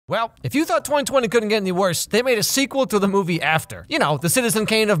Well, if you thought 2020 couldn't get any worse, they made a sequel to the movie After. You know, the Citizen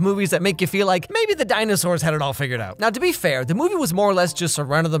Kane of movies that make you feel like maybe the dinosaurs had it all figured out. Now, to be fair, the movie was more or less just a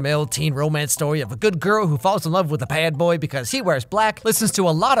run-of-the-mill teen romance story of a good girl who falls in love with a bad boy because he wears black, listens to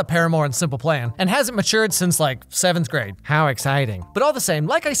a lot of Paramore and Simple Plan, and hasn't matured since like 7th grade. How exciting. But all the same,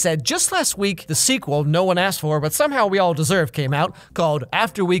 like I said, just last week, the sequel no one asked for, but somehow we all deserve came out, called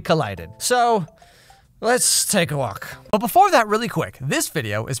After We Collided. So, let's take a walk. But before that, really quick, this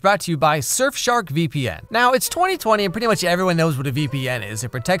video is brought to you by Surfshark VPN. Now, it's 2020 and pretty much everyone knows what a VPN is. It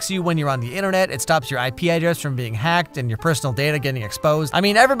protects you when you're on the internet, it stops your IP address from being hacked and your personal data getting exposed. I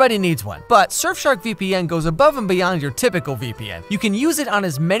mean, everybody needs one. But Surfshark VPN goes above and beyond your typical VPN. You can use it on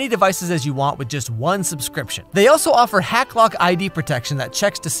as many devices as you want with just one subscription. They also offer HackLock ID protection that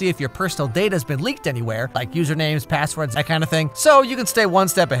checks to see if your personal data has been leaked anywhere, like usernames, passwords, that kind of thing, so you can stay one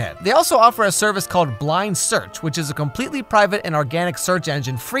step ahead. They also offer a service called Blind Search, which is a completely private and organic search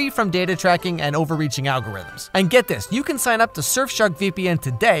engine free from data tracking and overreaching algorithms. And get this, you can sign up to Surfshark VPN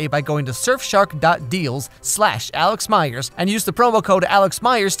today by going to surfshark.deals/Alex Meyers and use the promo code Alex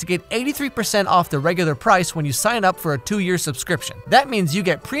Meyers to get 83% off the regular price when you sign up for a 2-year subscription. That means you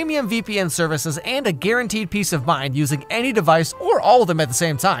get premium VPN services and a guaranteed peace of mind using any device or all of them at the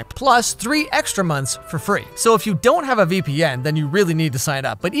same time, plus 3 extra months for free. So if you don't have a VPN, then you really need to sign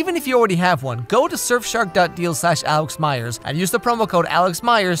up. But even if you already have one, go to surfshark.deals/Alex Meyers and use the promo code Alex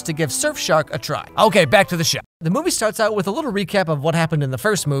Meyers to give Surfshark a try. Okay, back to the show. The movie starts out with a little recap of what happened in the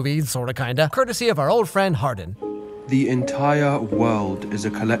first movie, sorta kinda, courtesy of our old friend Hardin. The entire world is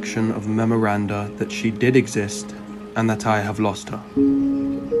a collection of memoranda that she did exist and that I have lost her.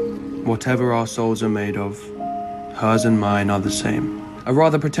 Whatever our souls are made of, hers and mine are the same. A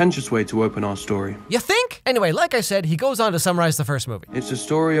rather pretentious way to open our story. You think? Anyway, like I said, he goes on to summarize the first movie. It's a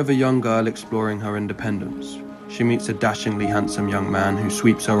story of a young girl exploring her independence. She meets a dashingly handsome young man who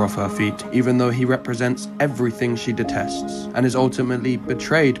sweeps her off her feet, even though he represents everything she detests, and is ultimately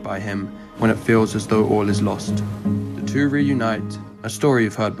betrayed by him when it feels as though all is lost. The two reunite, a story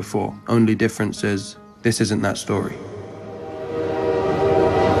you've heard before. Only difference is, this isn't that story.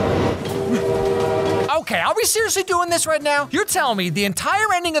 Okay, are we seriously doing this right now? You're telling me the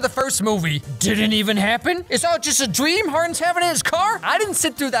entire ending of the first movie didn't even happen? It's all just a dream Hardin's having in his car? I didn't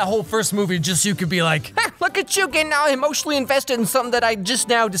sit through that whole first movie just so you could be like, look at you getting all emotionally invested in something that I just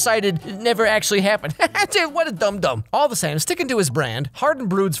now decided never actually happened. Dude, what a dum-dum. All the same, sticking to his brand, Hardin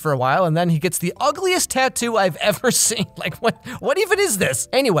broods for a while and then he gets the ugliest tattoo I've ever seen. Like, what even is this?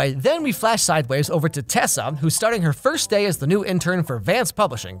 Anyway, then we flash sideways over to Tessa, who's starting her first day as the new intern for Vance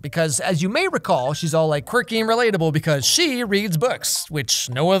Publishing, because as you may recall, she's all like quirky and relatable because she reads books, which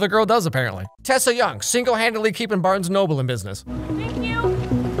no other girl does apparently. Tessa Young, single-handedly keeping Barnes & Noble in business. Thank you.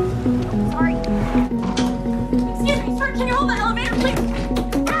 Sorry. Excuse me, sir, can you hold the elevator, please?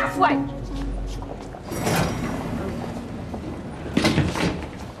 Asswipe!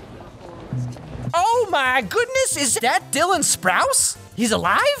 Oh my goodness, is that Dylan Sprouse? He's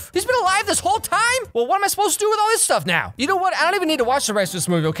alive? He's been alive this whole time? Well, what am I supposed to do with all this stuff now? You know what? I don't even need to watch the rest of this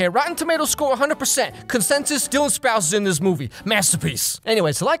movie, okay? Rotten Tomatoes score 100%. Consensus, Dylan Sprouse is in this movie. Masterpiece.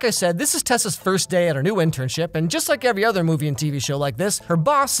 Anyway, so like I said, this is Tessa's first day at her new internship, and just like every other movie and TV show like this, her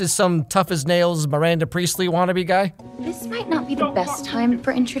boss is some tough-as-nails Miranda Priestley wannabe guy. This might not be the best time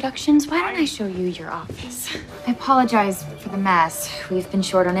for introductions. Why don't I show you your office? I apologize for the mess. We've been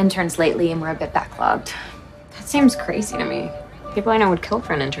short on interns lately, and we're a bit backlogged. That seems crazy to me. People I know would kill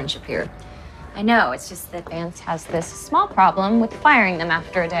for an internship here. I know, it's just that Vance has this small problem with firing them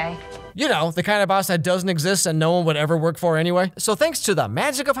after a day. You know, the kind of boss that doesn't exist and no one would ever work for anyway. So thanks to the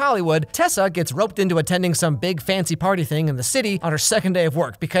magic of Hollywood, Tessa gets roped into attending some big fancy party thing in the city on her second day of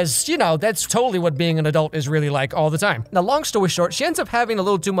work because, you know, that's totally what being an adult is really like all the time. Now, long story short, she ends up having a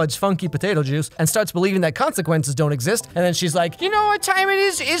little too much funky potato juice and starts believing that consequences don't exist. And then she's like, you know what time it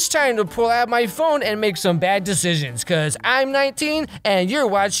is? It's time to pull out my phone and make some bad decisions because I'm 19 and you're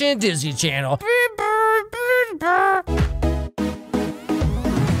watching Disney Channel.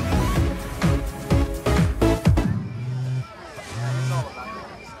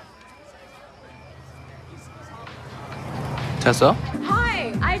 Tessa?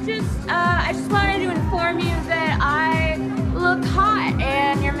 Hi, I just wanted to inform you that I look hot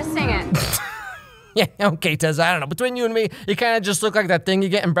and you're missing it. Yeah, okay, Tessa, I don't know. Between you and me, you kind of just look like that thing you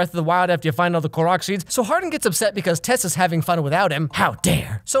get in Breath of the Wild after you find all the Korok seeds. So Hardin gets upset because Tessa's having fun without him. How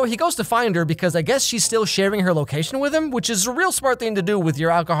dare. So he goes to find her because I guess she's still sharing her location with him, which is a real smart thing to do with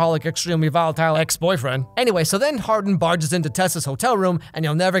your alcoholic, extremely volatile ex-boyfriend. Anyway, so then Hardin barges into Tessa's hotel room and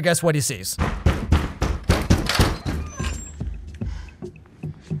you'll never guess what he sees.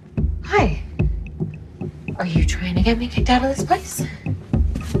 Hi. Are you trying to get me kicked out of this place?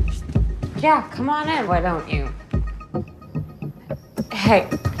 Yeah, come on in, why don't you? Hey.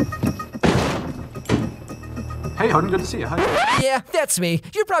 Hey, Hardin, good to see you. Hi. Yeah, that's me.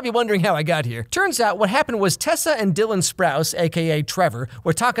 You're probably wondering how I got here. Turns out what happened was Tessa and Dylan Sprouse, aka Trevor,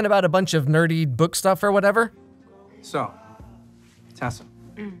 were talking about a bunch of nerdy book stuff or whatever. So, Tessa.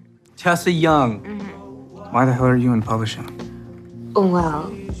 Tessa Young. Why the hell are you in publishing?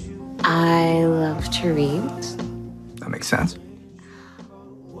 Well, I love to read. That makes sense.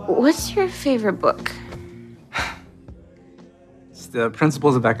 What's your favorite book? It's The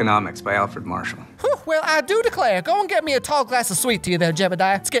Principles of Economics by Alfred Marshall. Whew, well, I do declare, go and get me a tall glass of sweet tea there,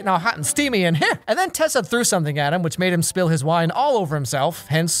 Jebediah. It's getting all hot and steamy in here. And then Tessa threw something at him, which made him spill his wine all over himself,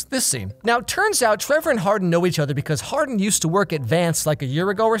 hence this scene. Now, it turns out Trevor and Hardin know each other because Hardin used to work at Vance like a year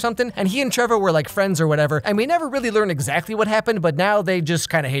ago or something, and he and Trevor were like friends or whatever, and we never really learned exactly what happened, but now they just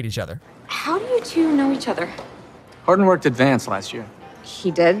kind of hate each other. How do you two know each other? Hardin worked at Vance last year.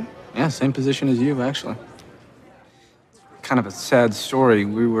 He did? Yeah, same position as you, actually. Kind of a sad story.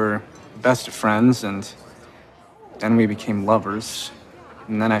 We were best of friends, and then we became lovers.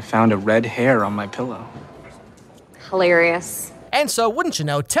 And then I found a red hair on my pillow. Hilarious. And so, wouldn't you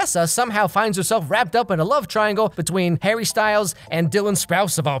know, Tessa somehow finds herself wrapped up in a love triangle between Harry Styles and Dylan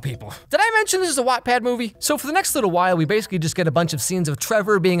Sprouse of all people. Did I mention this is a Wattpad movie? So for the next little while, we basically just get a bunch of scenes of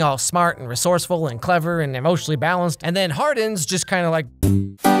Trevor being all smart and resourceful and clever and emotionally balanced, and then Hardin's just kind of like...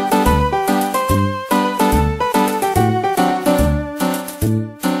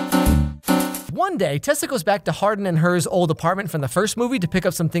 One day, Tessa goes back to Hardin and her's old apartment from the first movie to pick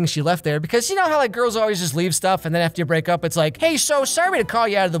up some things she left there, because you know how like girls always just leave stuff and then after you break up it's like, hey, so sorry to call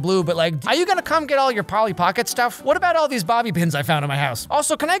you out of the blue, but like, are you gonna come get all your Polly Pocket stuff? What about all these bobby pins I found in my house?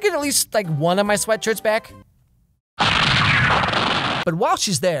 Also, can I get at least like one of my sweatshirts back? But while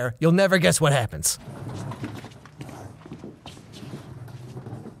she's there, you'll never guess what happens.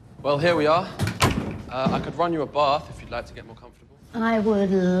 Well, here we are. I could run you a bath if you'd like to get more comfortable. I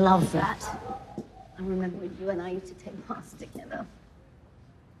would love that. I remember you and I used to take baths together.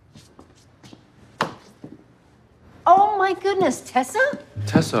 Oh my goodness, Tessa?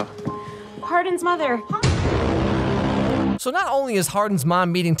 Tessa. Hardin's mother. So not only is Hardin's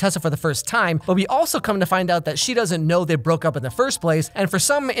mom meeting Tessa for the first time, but we also come to find out that she doesn't know they broke up in the first place, and for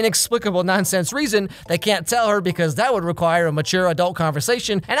some inexplicable nonsense reason, they can't tell her because that would require a mature adult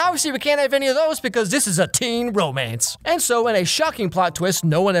conversation, and obviously we can't have any of those because this is a teen romance. And so in a shocking plot twist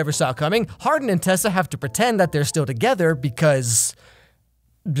no one ever saw coming, Hardin and Tessa have to pretend that they're still together because...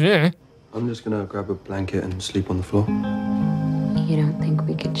 I'm just gonna grab a blanket and sleep on the floor. You don't think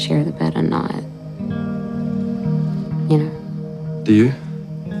we could share the bed and not, you know? Do you?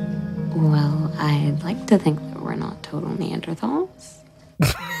 Well, I'd like to think that we're not total Neanderthals.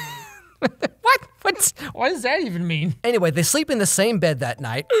 What does that even mean? Anyway, they sleep in the same bed that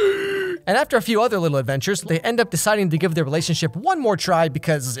night, and after a few other little adventures, they end up deciding to give their relationship one more try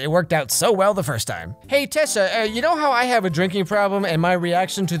because it worked out so well the first time. Hey Tessa, you know how I have a drinking problem and my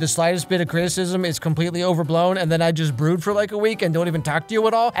reaction to the slightest bit of criticism is completely overblown, and then I just brood for like a week and don't even talk to you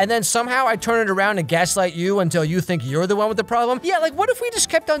at all, and then somehow I turn it around and gaslight you until you think you're the one with the problem? Yeah, like what if we just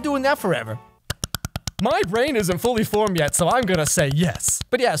kept on doing that forever? My brain isn't fully formed yet, so I'm gonna say yes.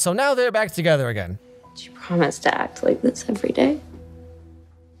 But yeah, so now they're back together again. Do you promise to act like this every day?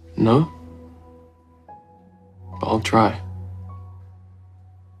 No. But I'll try.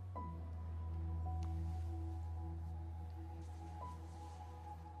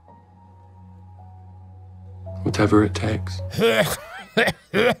 Whatever it takes.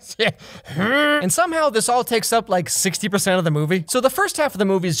 And somehow this all takes up like 60% of the movie. So the first half of the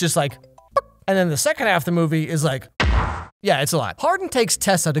movie is just like, and then the second half of the movie is like, yeah, it's a lot. Hardin takes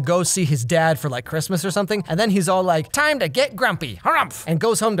Tessa to go see his dad for like Christmas or something, and then he's all like, time to get grumpy, harumph, and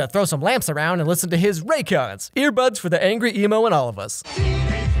goes home to throw some lamps around and listen to his Raycons. Earbuds for the angry emo in all of us.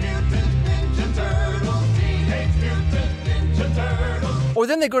 Or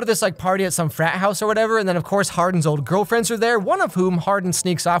then they go to this like party at some frat house or whatever, and then of course Hardin's old girlfriends are there, one of whom Hardin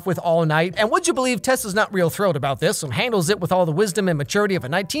sneaks off with all night. And would you believe Tessa's not real thrilled about this and handles it with all the wisdom and maturity of a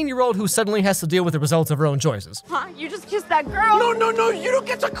 19-year-old who suddenly has to deal with the results of her own choices. Huh? You just kissed that girl? No, you don't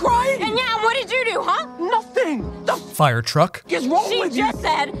get to cry! And yeah, what did you do, huh? Nothing! The Fire truck. f is wrong She with you? just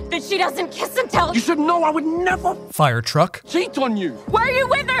said that she doesn't kiss and tell. You should know I would never Fire truck. cheat on you! Were you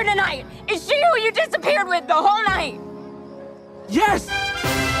with her tonight? Is she who you disappeared with the whole night? Yes!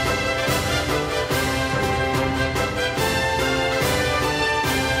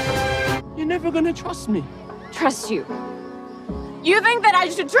 You're never gonna trust me. Trust you. You think that I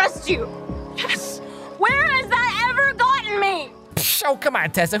should trust you? Yes! Where has that ever gotten me? Oh, come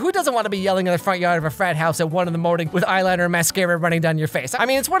on, Tessa. Who doesn't want to be yelling in the front yard of a frat house at 1 in the morning with eyeliner and mascara running down your face? I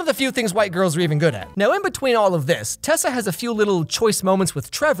mean, it's one of the few things white girls are even good at. Now, in between all of this, Tessa has a few little choice moments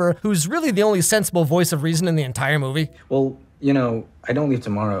with Trevor, who's really the only sensible voice of reason in the entire movie. Well, you know, I don't leave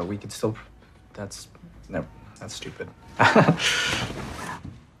tomorrow. We could still... That's stupid.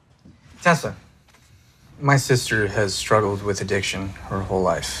 Tessa, my sister has struggled with addiction her whole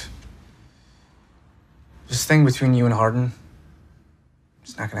life. This thing between you and Hardin,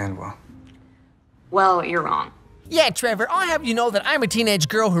 it's not gonna end well. Well, you're wrong. Yeah, Trevor, I'll have you know that I'm a teenage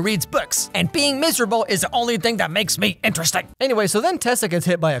girl who reads books, and being miserable is the only thing that makes me interesting. Anyway, so then Tessa gets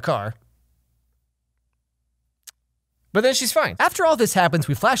hit by a car. But then she's fine. After all this happens,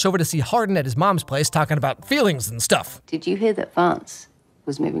 we flash over to see Hardin at his mom's place talking about feelings and stuff. Did you hear that Vance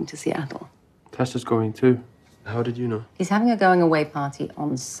was moving to Seattle? Tessa's going too. How did you know? He's having a going away party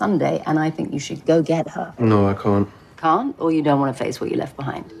on Sunday, and I think you should go get her. No, I can't. Can't? Or you don't want to face what you left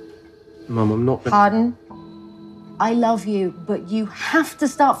behind? Mum, I'm not... Pardon? I love you, but you have to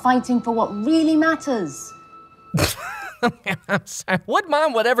start fighting for what really matters. I'm sorry. What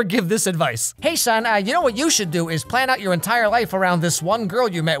mom would ever give this advice? Hey son, you know what you should do is plan out your entire life around this one girl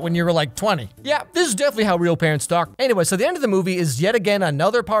you met when you were like 20. Yeah, this is definitely how real parents talk. Anyway, so the end of the movie is yet again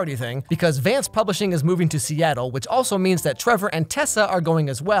another party thing because Vance Publishing is moving to Seattle, which also means that Trevor and Tessa are going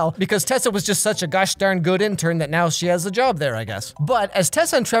as well because Tessa was just such a gosh darn good intern that now she has a job there, I guess. But as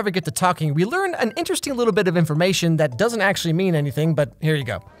Tessa and Trevor get to talking, we learn an interesting little bit of information that doesn't actually mean anything, but here you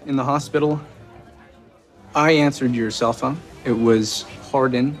go. In the hospital, I answered your cell phone. It was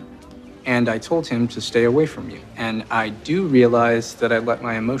Hardin, and I told him to stay away from you. And I do realize that I let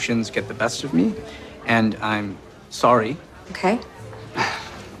my emotions get the best of me, and I'm sorry. Okay.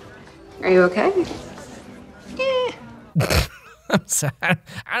 Are you okay? I'm sorry. I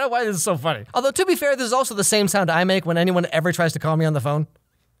don't know why this is so funny. Although, to be fair, this is also the same sound I make when anyone ever tries to call me on the phone.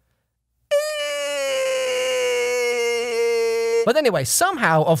 But anyway,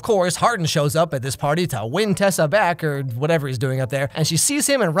 somehow, of course, Hardin shows up at this party to win Tessa back, or whatever he's doing up there, and she sees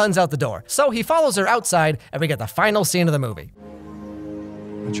him and runs out the door. So he follows her outside, and we get the final scene of the movie.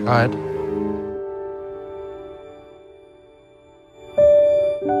 I tried.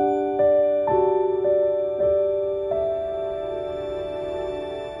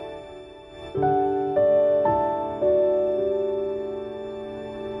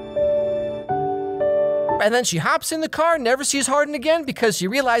 And then she hops in the car, never sees Hardin again because she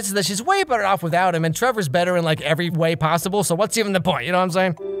realizes that she's way better off without him, and Trevor's better in like every way possible, so what's even the point, you know what I'm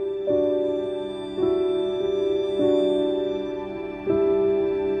saying?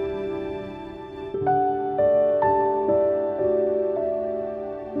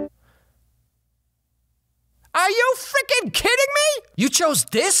 Are you freaking kidding me? You chose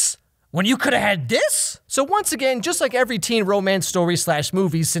this? When you could have had this? So once again, just like every teen romance story /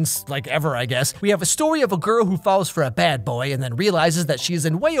 movie since like ever, I guess, we have a story of a girl who falls for a bad boy and then realizes that she's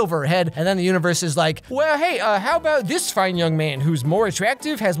in way over her head, and then the universe is like, well, hey, how about this fine young man who's more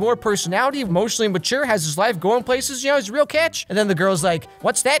attractive, has more personality, emotionally mature, has his life going places, you know, he's a real catch? And then the girl's like,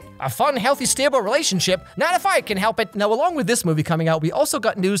 what's that? A fun, healthy, stable relationship? Not if I can help it. Now, along with this movie coming out, we also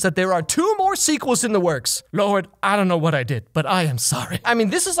got news that there are 2 more sequels in the works. Lord, I don't know what I did, but I am sorry. I mean,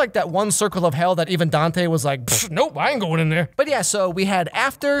 this is like that one circle of hell that even Dante was like, nope, I ain't going in there. But yeah, so we had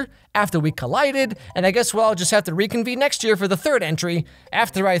After We Collided, and I guess we'll all just have to reconvene next year for the 3rd entry,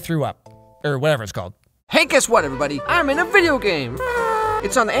 After I Threw Up, or whatever it's called. Hey, guess what, everybody? I'm in a video game.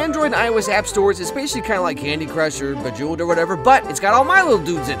 It's on the Android and iOS app stores. It's basically kind of like Candy Crush or Bejeweled or whatever, but it's got all my little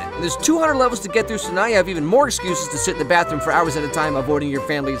dudes in it. And there's 200 levels to get through, so now you have even more excuses to sit in the bathroom for hours at a time avoiding your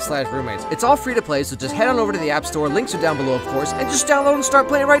family / roommates. It's all free to play, so just head on over to the app store, links are down below, of course, and just download and start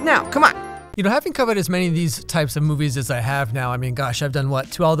playing right now. Come on. You know, having covered as many of these types of movies as I have now, I mean, gosh, I've done what?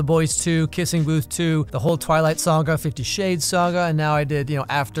 To All the Boys 2, Kissing Booth 2, the whole Twilight saga, 50 Shades saga, and now I did, you know,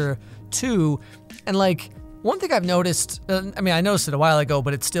 After 2, and like, one thing I've noticed, I noticed it a while ago,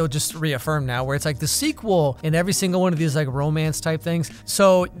 but it's still just reaffirmed now, where it's like the sequel in every single one of these like romance type things.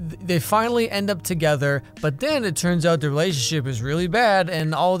 So they finally end up together, but then it turns out the relationship is really bad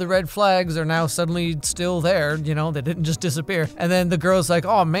and all the red flags are now suddenly still there, you know, they didn't just disappear. And then the girl's like,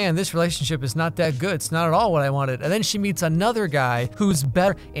 oh man, this relationship is not that good. It's not at all what I wanted. And then she meets another guy who's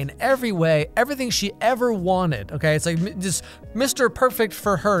better in every way, everything she ever wanted, okay? It's like just Mr. Perfect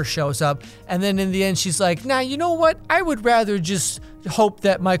for her shows up. And then in the end, she's like, now, you know what? I would rather just hope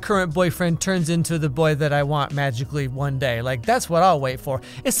that my current boyfriend turns into the boy that I want magically one day. Like, that's what I'll wait for.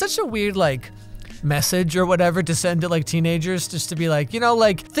 It's such a weird, like, message or whatever to send to like teenagers, just to be like, you know,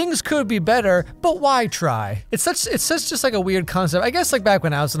 like things could be better, but why try? It's such just like a weird concept. I guess like back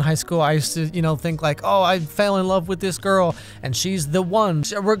when I was in high school, I used to, you know, think like, oh, I fell in love with this girl and she's the one.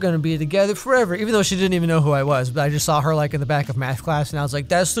 We're gonna be together forever, even though she didn't even know who I was. But I just saw her like in the back of math class and I was like,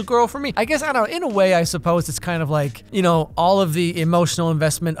 that's the girl for me. I guess, I don't know, in a way, I suppose it's kind of like, you know, all of the emotional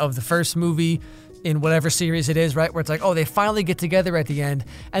investment of the first movie in whatever series it is, right? Where it's like, oh, they finally get together at the end.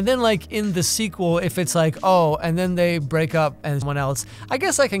 And then like in the sequel, if it's like, oh, and then they break up and someone else, I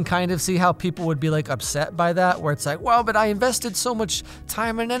guess I can kind of see how people would be like upset by that, where it's like, well, but I invested so much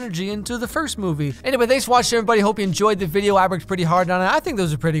time and energy into the first movie. Anyway, thanks for watching, everybody. Hope you enjoyed the video. I worked pretty hard on it. I think that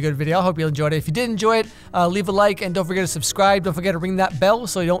was a pretty good video. I hope you enjoyed it. If you did enjoy it, leave a like and don't forget to subscribe. Don't forget to ring that bell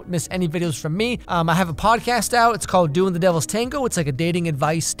so you don't miss any videos from me. I have a podcast out. It's called Doing the Devil's Tango. It's like a dating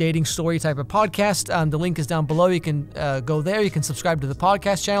advice, dating story type of podcast. The link is down below. You can go there. You can subscribe to the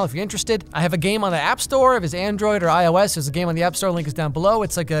podcast channel if you're interested. I have a game on the App Store. If it's Android or iOS, there's a game on the App Store. Link is down below.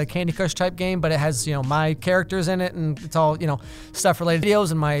 It's like a Candy Crush type game, but it has, you know, my characters in it, and it's all, you know, stuff related to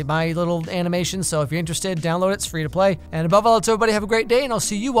videos and my little animations. So if you're interested, download it. It's free to play. And above all else, everybody have a great day, and I'll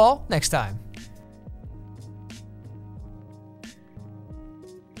see you all next time.